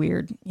look like a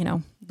weird,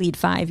 lead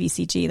 5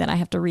 ECG that I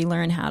have to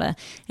relearn how to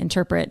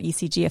interpret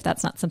ECG if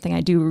that's not something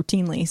I do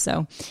routinely.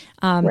 So,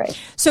 right.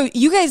 So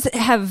you guys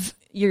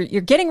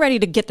you're getting ready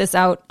to get this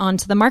out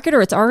onto the market,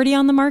 or it's already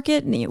on the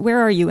market. Where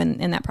are you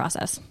in that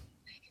process?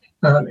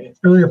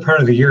 Earlier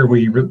part of the year,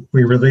 we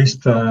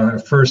released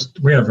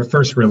we have a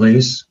first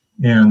release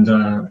and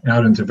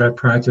out into vet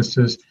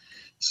practices.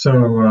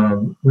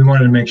 So we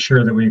wanted to make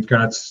sure that we've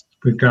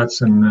got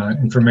some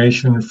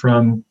information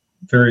from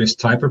various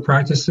type of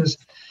practices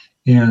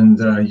and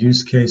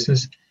use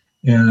cases,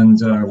 and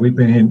we've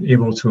been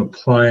able to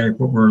apply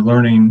what we're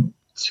learning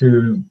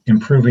to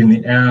improving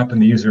the app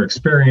and the user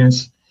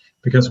experience.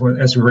 Because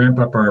as we ramp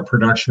up our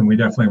production, we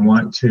definitely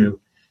want to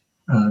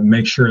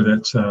make sure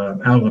that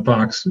out of the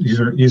box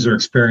user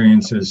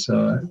experience is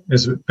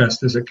as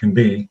best as it can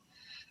be.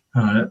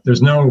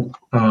 There's no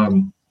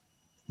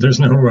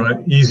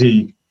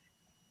easy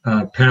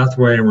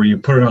pathway where you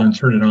put it on,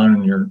 turn it on,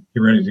 and you're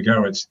ready to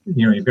go. It's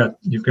you've got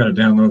to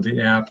download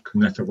the app,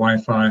 connect to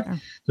Wi-Fi. Yeah.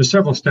 There's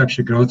several steps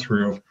you go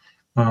through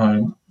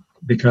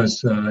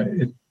because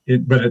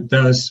it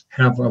does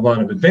have a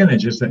lot of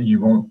advantages that you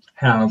won't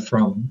have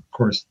from, of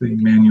course,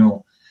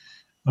 the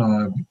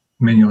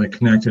manually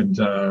connected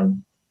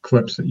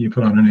clips that you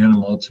put on an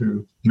animal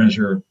to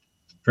measure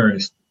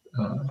various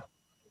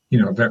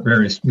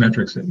various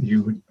metrics that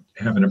you would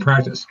have in a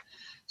practice.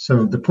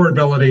 So the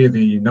portability,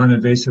 the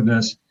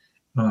non-invasiveness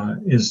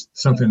is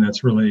something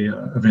that's really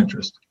of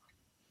interest.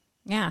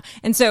 Yeah.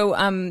 And so,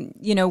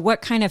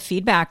 what kind of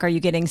feedback are you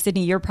getting?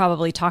 Sydney, you're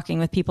probably talking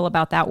with people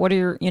about that. What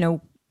are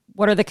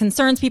the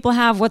concerns people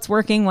have? What's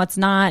working? What's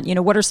not?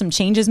 What are some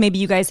changes maybe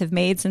you guys have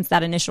made since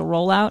that initial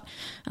rollout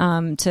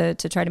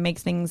to try to make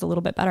things a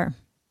little bit better?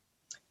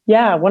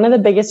 Yeah. One of the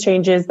biggest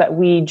changes that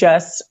we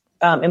just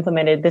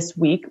implemented this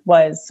week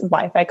was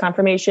Wi-Fi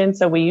confirmation.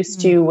 So we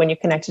used to, when you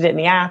connected it in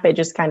the app, it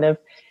just kind of,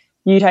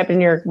 you typed in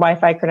your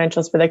Wi-Fi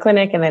credentials for the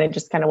clinic and then it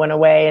just kind of went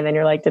away. And then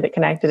you're like, did it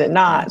connect? Did it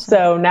not? Gotcha.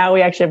 So now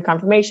we actually have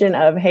confirmation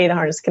of, hey, the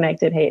harness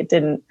connected. Hey, it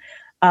didn't.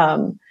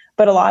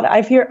 But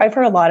I've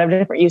heard a lot of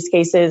different use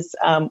cases,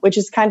 which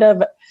is kind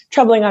of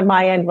troubling on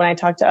my end when I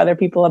talk to other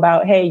people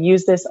about, hey,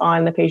 use this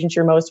on the patients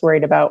you're most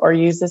worried about, or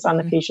use this on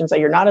the patients that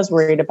you're not as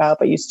worried about,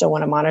 but you still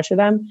want to monitor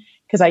them.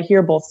 Because I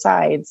hear both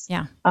sides.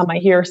 Yeah. I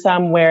hear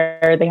some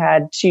where they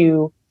had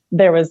to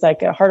there was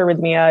like a heart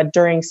arrhythmia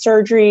during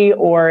surgery,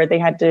 or they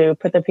had to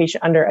put the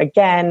patient under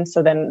again.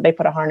 So then they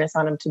put a harness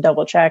on him to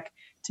double check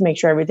to make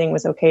sure everything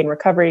was okay in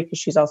recovery, because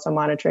she's also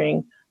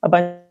monitoring a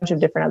bunch of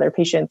different other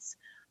patients.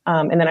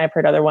 And then I've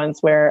heard other ones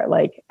where,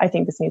 like, I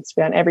think this needs to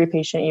be on every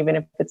patient, even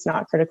if it's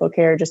not critical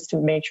care, just to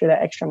make sure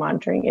that extra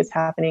monitoring is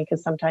happening,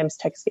 because sometimes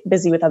techs get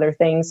busy with other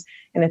things.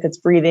 And if it's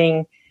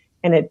breathing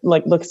and it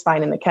like looks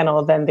fine in the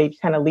kennel, then they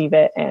kind of leave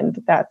it.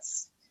 And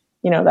that's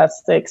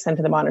the extent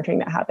of the monitoring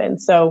that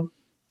happens. So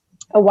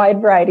a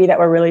wide variety that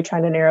we're really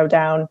trying to narrow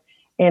down.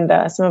 And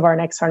some of our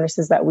next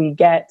harnesses that we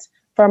get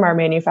from our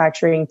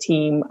manufacturing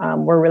team,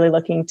 we're really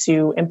looking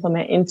to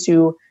implement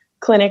into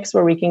clinics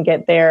where we can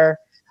get their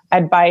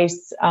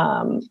advice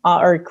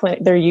or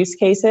their use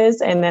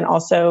cases. And then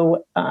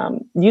also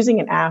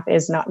using an app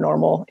is not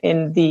normal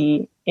in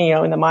the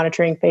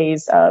monitoring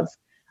phase of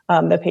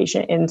the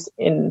patient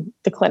in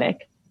the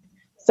clinic.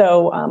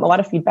 So a lot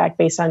of feedback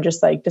based on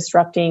just like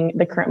disrupting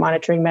the current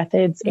monitoring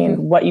methods, and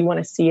what you want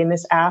to see in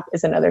this app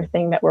is another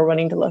thing that we're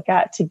wanting to look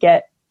at to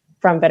get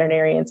from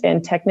veterinarians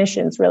and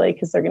technicians, really,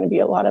 because they're going to be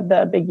a lot of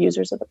the big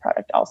users of the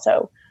product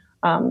also.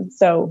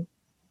 So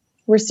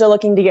we're still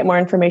looking to get more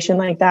information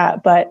like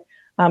that. But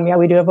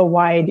we do have a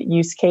wide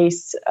use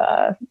case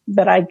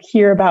that I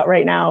hear about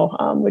right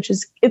now, which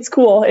is, it's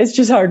cool. It's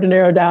just hard to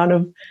narrow down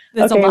of,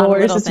 There's okay, well,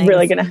 where is this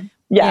really going to...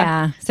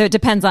 Yeah. So it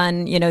depends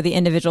on, the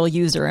individual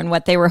user and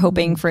what they were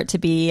hoping for it to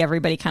be.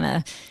 Everybody kind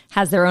of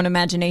has their own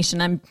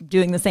imagination. I'm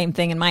doing the same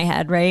thing in my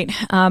head, right?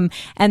 And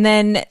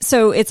then,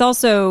 so it's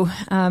also,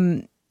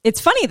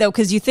 it's funny though,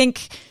 because you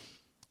think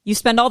you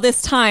spend all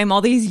this time,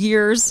 all these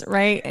years,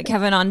 right,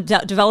 Kevin, on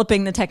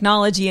developing the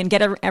technology and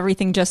get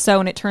everything just so,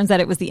 and it turns out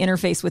it was the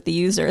interface with the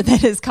user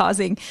that is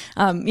causing,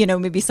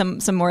 maybe some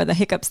more of the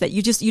hiccups that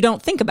you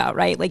don't think about,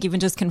 right? Like even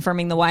just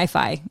confirming the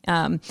Wi-Fi.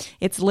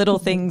 It's little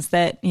things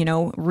that,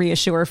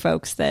 reassure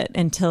folks that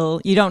until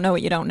you don't know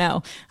what you don't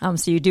know.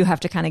 So you do have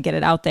to kind of get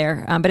it out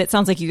there. But it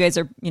sounds like you guys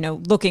are,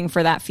 looking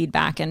for that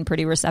feedback and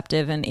pretty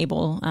receptive and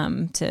able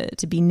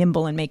to be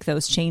nimble and make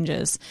those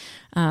changes.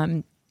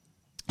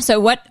 So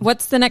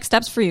what's the next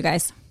steps for you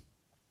guys?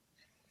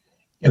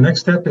 The next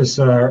step is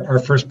our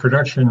first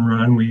production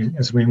run.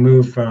 As we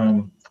move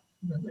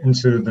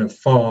into the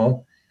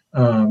fall,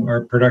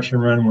 our production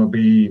run will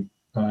be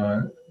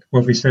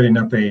setting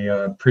up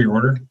a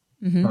pre-order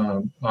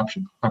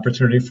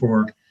opportunity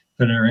for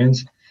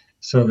veterinarians,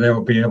 so they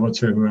will be able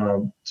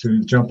to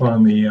jump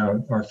on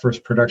our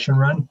first production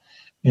run.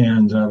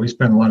 And we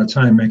spend a lot of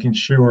time making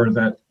sure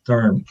that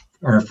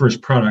our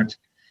first product,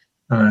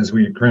 as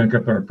we crank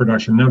up our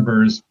production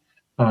numbers,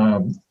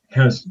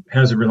 has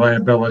a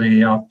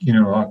reliability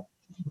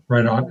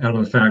right out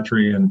of the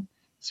factory and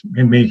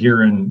made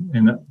here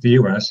in the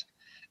U.S.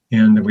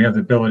 And that we have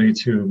the ability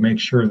to make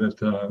sure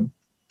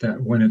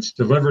that when it's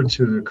delivered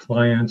to the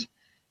client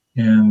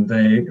and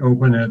they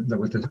open it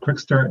with the quick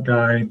start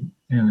guide,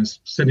 and as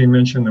Sydney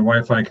mentioned, the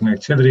Wi-Fi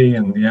connectivity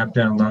and the app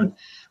download,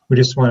 we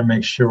just want to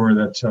make sure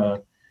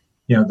that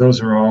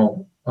those are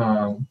all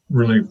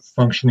really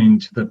functioning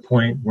to the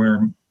point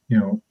where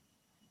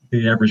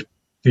the average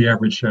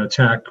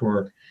tech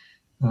or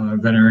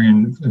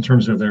veterinarian, in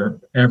terms of their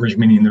average,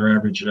 meaning their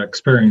average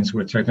experience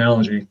with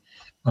technology,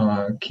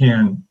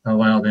 can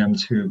allow them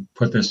to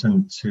put this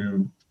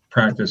into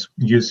practice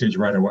usage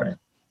right away.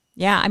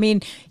 Yeah. I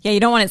mean,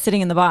 you don't want it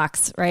sitting in the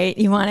box, right?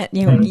 You want it,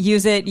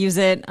 use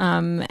it.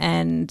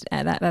 And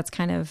that's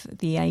kind of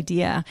the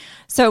idea.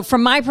 So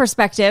from my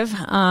perspective,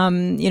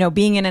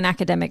 being in an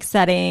academic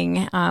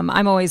setting,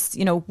 I'm always,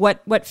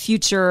 what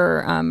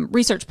future,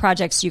 research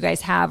projects do you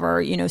guys have,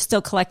 or,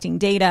 still collecting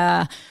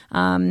data?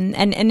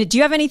 And do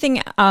you have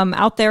anything,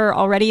 out there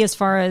already as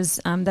far as,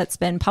 that's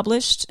been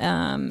published,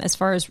 as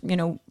far as,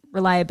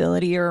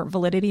 reliability or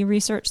validity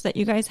research that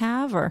you guys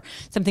have, or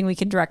something we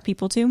could direct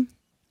people to?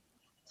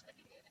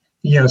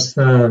 Yes,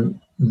 the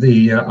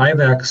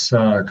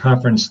IVACS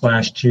conference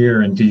last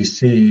year in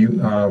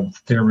DC,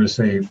 there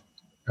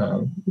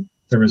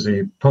was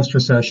a poster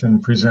session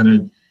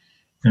presented,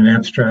 an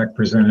abstract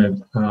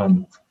presented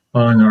on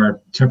our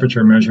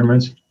temperature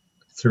measurements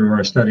through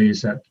our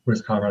studies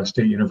with Colorado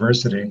State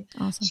University.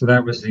 Awesome. So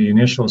that was the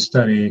initial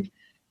study,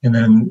 and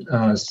then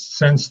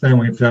since then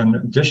we've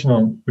done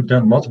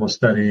multiple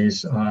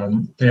studies.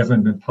 They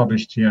haven't been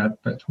published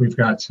yet, but we've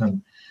got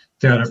some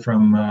data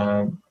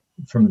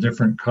from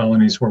different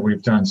colonies where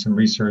we've done some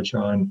research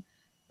on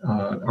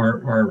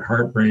our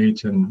heart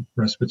rate and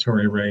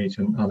respiratory rate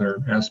and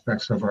other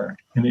aspects of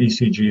and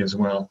ECG as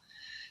well,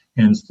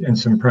 and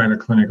some private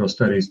clinical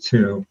studies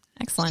too.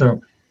 Excellent.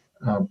 So,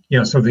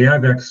 so the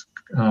IVACS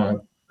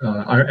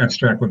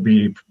abstract would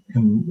be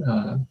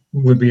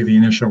the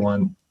initial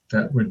one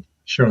that would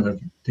show the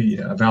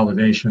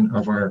validation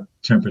of our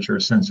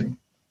temperature sensing.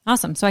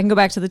 Awesome. So I can go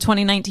back to the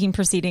 2019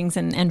 proceedings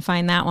and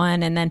find that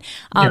one. And then,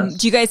 Yes.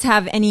 Do you guys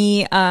have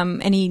any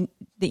of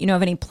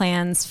any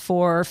plans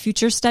for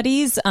future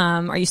studies?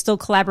 Are you still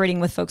collaborating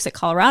with folks at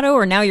Colorado,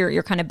 or now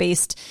you're kind of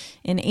based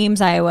in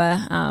Ames,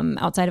 Iowa,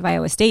 outside of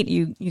Iowa State?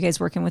 You guys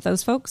working with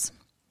those folks?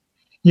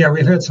 Yeah,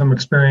 we've had some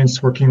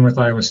experience working with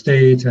Iowa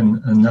State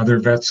and other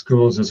vet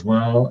schools as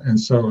well. And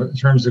so in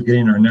terms of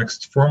getting our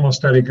next formal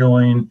study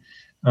going,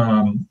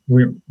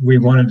 we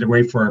wanted to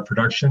wait for our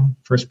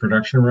first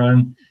production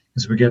run.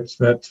 As we get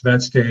to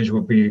that stage,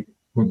 we'll be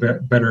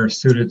better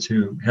suited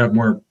to have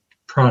more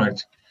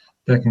product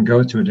that can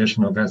go to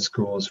additional vet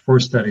schools for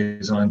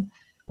studies on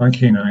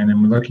canine.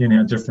 And we're looking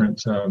at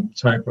different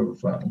type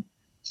of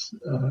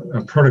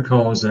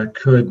protocols that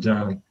could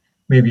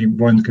maybe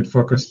one could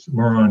focus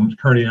more on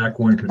cardiac,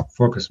 one could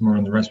focus more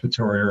on the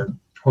respiratory or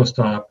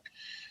post-op.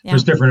 Yeah.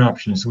 There's different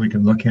options we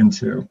can look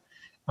into.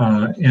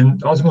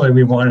 And ultimately,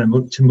 we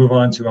wanted to move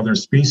on to other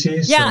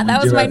species. Yeah, so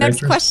that was my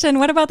next question.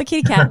 What about the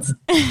kitty cats?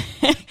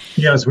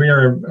 Yes, we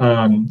are.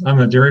 I'm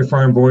a dairy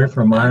farm boy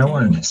from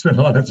Iowa, and I spend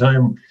a lot of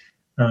time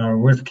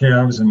with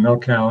calves and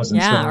milk cows. And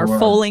yeah, our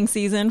foaling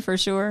season for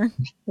sure.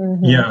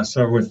 Mm-hmm. Yeah,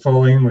 so with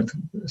foaling, with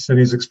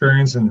Cindy's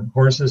experience and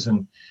horses,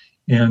 and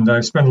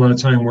I've spent a lot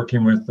of time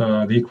working with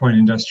the equine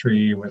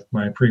industry with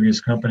my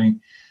previous company.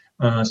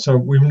 So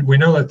we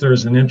know that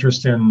there's an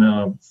interest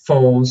in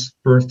foals,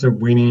 birth to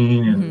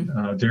weaning,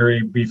 and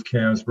dairy beef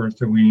calves, birth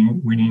to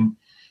weaning.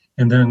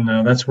 And then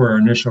that's where our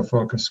initial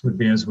focus would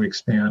be as we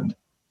expand.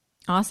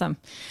 Awesome.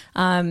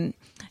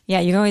 Yeah,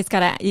 you always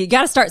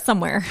gotta start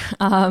somewhere.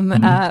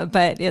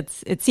 But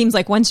it seems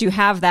like once you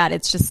have that,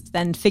 it's just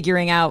then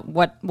figuring out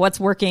what's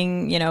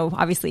working,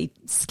 obviously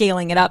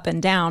scaling it up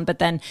and down, but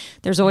then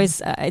there's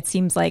always, it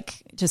seems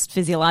like just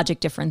physiologic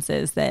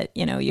differences that,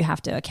 you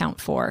have to account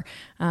for,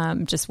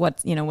 just what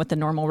the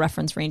normal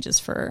reference ranges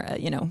for,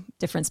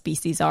 different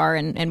species are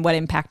and what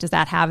impact does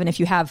that have? And if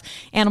you have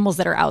animals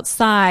that are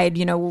outside,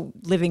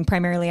 living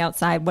primarily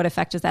outside, what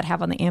effect does that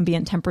have on the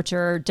ambient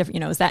temperature?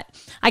 Is that,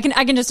 I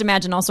can just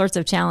imagine all sorts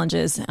of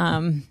challenges,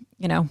 oh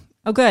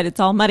good, it's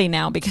all muddy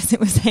now because it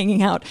was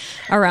hanging out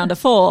around a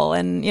foal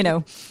and,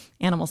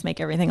 animals make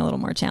everything a little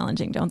more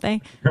challenging, don't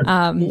they?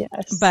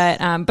 Yes.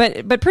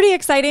 But pretty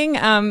exciting.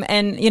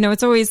 And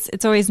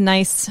it's always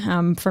nice,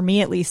 for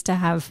me at least, to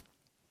have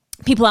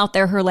people out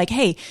there who are like,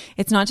 hey,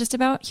 it's not just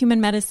about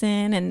human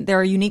medicine and there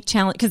are unique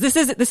challenges. Because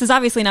this is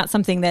obviously not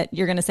something that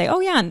you're going to say, oh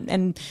yeah,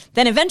 and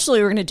then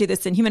eventually we're going to do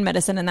this in human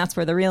medicine and that's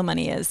where the real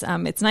money is.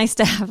 It's nice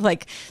to have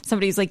like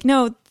somebody who's like,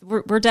 no,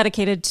 we're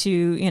dedicated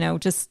to,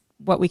 just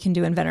what we can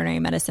do in veterinary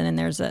medicine, and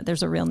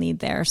there's a real need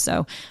there.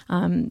 So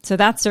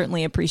that's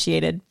certainly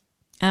appreciated.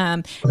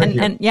 And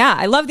yeah,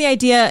 I love the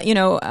idea,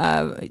 like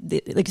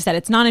I said,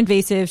 it's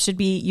non-invasive, should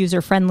be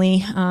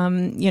user-friendly.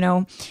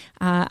 I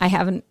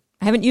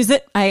haven't used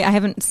it. I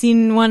haven't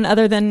seen one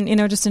other than,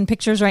 just in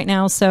pictures right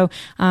now. So,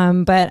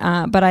 but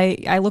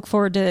I look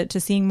forward to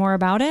seeing more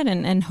about it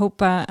and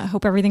hope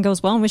everything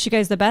goes well and wish you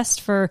guys the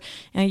best for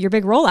your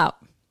big rollout.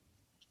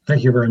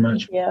 Thank you very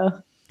much. Yeah.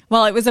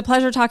 Well, it was a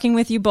pleasure talking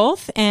with you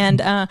both,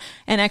 and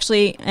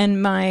actually,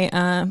 and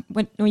my,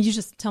 when you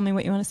just tell me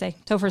what you want to say.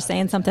 Topher's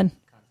saying something.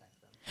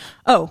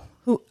 How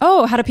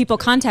do people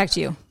contact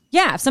you?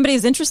 Yeah, if somebody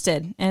is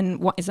interested,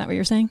 and is that what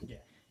you're saying?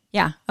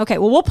 Yeah. Okay.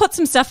 Well, we'll put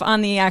some stuff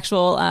on the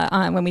actual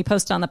when we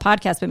post on the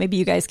podcast, but maybe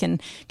you guys can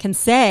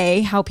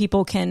say how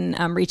people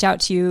can reach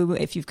out to you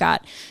if you've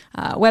got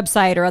a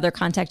website or other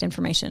contact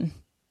information.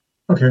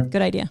 Okay.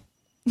 Good idea.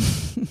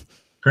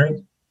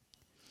 Great.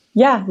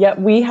 Yeah.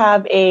 We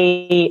have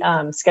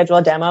a schedule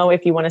a demo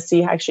if you want to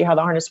see actually how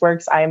the harness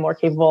works. I am more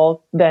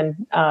capable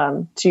than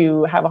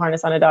to have a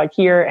harness on a dog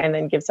here and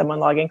then give someone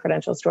login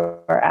credentials to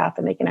our app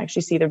and they can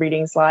actually see the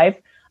readings live.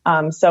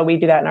 So we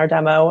do that in our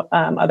demo.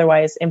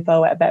 Otherwise,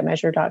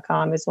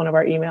 info@vetmeasure.com is one of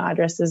our email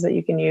addresses that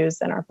you can use.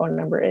 And our phone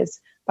number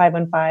is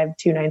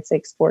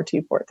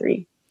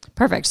 515-296-4243.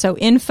 Perfect. So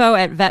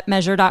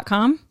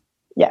info@vetmeasure.com.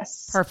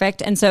 Yes.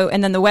 Perfect. And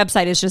then the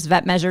website is just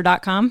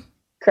vetmeasure.com.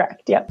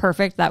 Correct. Yep.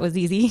 Perfect. That was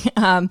easy.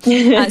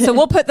 So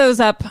we'll put those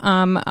up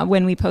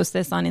when we post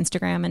this on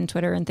Instagram and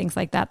Twitter and things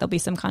like that. There'll be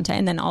some content,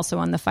 and then also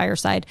on the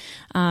Fireside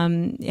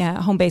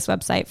home base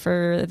website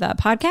for the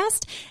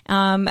podcast.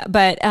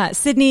 But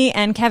Sydney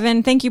and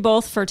Kevin, thank you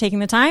both for taking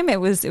the time. It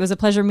was a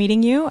pleasure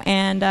meeting you,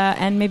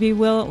 and maybe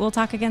we'll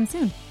talk again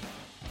soon.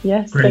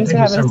 Yes. Great. Thanks for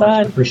having us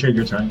on. Appreciate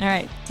your time. All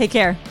right. Take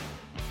care.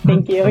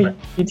 Thank you.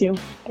 You too.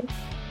 Bye.